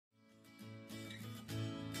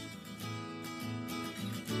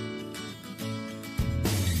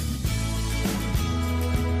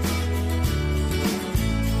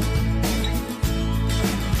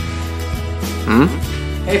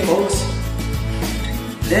Hey folks,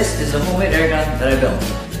 this is a homemade air gun that I built.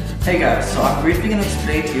 Hey guys, so I'm briefly going to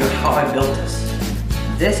explain to you how I built this.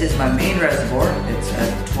 This is my main reservoir. It's a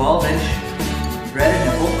 12-inch threaded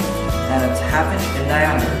nipple and it's 1/2 inch in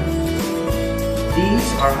diameter. These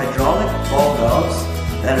are hydraulic ball valves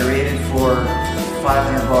that are rated for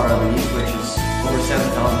 500 bar I believe, which is over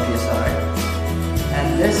 7,000 psi.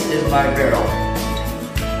 And this is my barrel,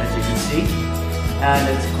 as you can see, and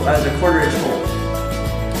it has a 1/4 inch hole.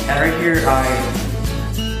 And right here I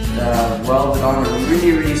welded on a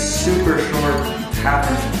really super short 1/2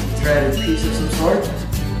 inch threaded piece of some sort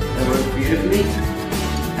that works beautifully.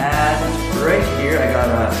 And right here I got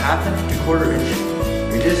a 1/2 inch to 1/4 inch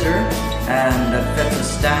reducer, and that fits a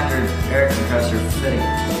standard air compressor fitting.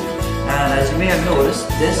 And as you may have noticed,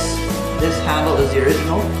 this handle is the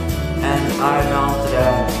original, and I mounted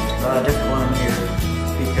a different one in here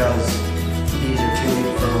because these are too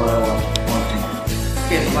weak for what I want to make.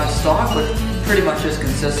 Okay, so my stock would pretty much just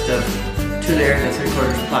consist of 2 layers of 3/4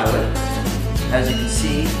 inch plywood. As you can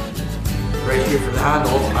see, right here for the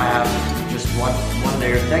handle, I have just one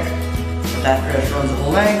layer thick. But that thread runs the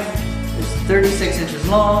whole length. It's 36 inches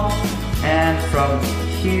long, and from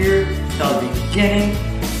here till the beginning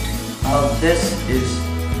of this is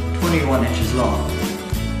 21 inches long.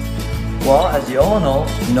 Well, as you all know,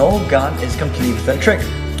 no gun is complete without a trigger.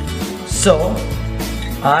 So,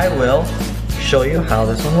 I will show you how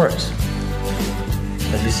this one works.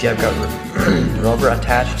 As you see, I've got rubber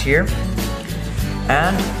attached here.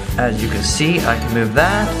 And as you can see, I can move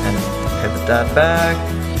that and pivot that back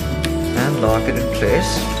and lock it in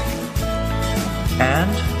place.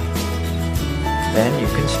 And then you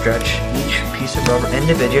can stretch each piece of rubber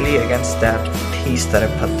individually against that piece that I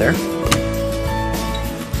put there.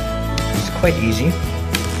 It's quite easy.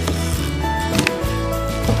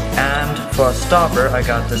 And for a stopper, I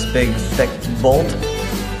got this big thick bolt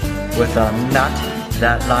with a nut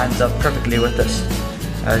that lines up perfectly with this,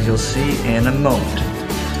 as you'll see in a moment.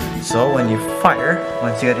 So when you fire,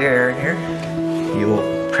 once you get your air in here, you will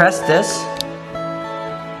press this,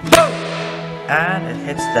 and it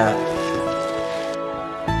hits that.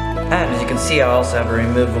 And as you can see, I also have a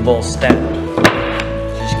removable stand,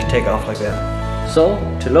 which you can take off like that. So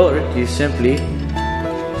to load it, you simply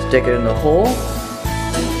stick it in the hole.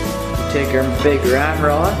 You take your big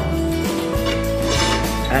ramrod,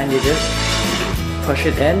 and you just push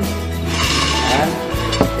it in, and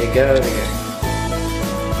take it out again.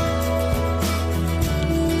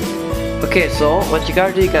 Okay, so what you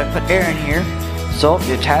gotta do, you gotta put air in here. So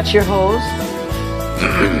you attach your hose,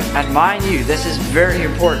 and mind you, this is very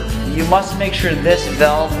important. You must make sure this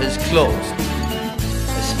valve is closed,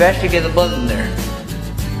 especially get the button there,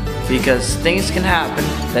 because things can happen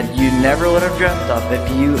that you never would have dreamt of if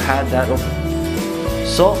you had that open.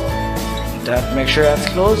 So to make sure that's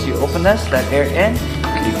closed, you open this, let air in,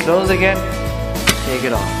 you close again, take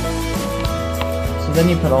it off. So then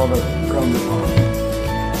you put all the rubber on.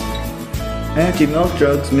 Empty milk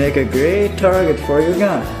jugs make a great target for your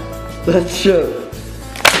gun. Let's show.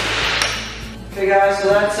 Okay guys, so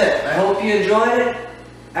that's it. I hope you enjoyed it.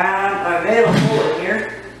 And I made a hole in here,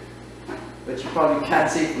 but you probably can't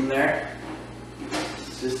see from there.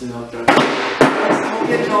 It's just a milk jug. I hope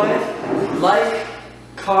you enjoyed it. Like,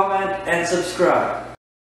 comment, and subscribe.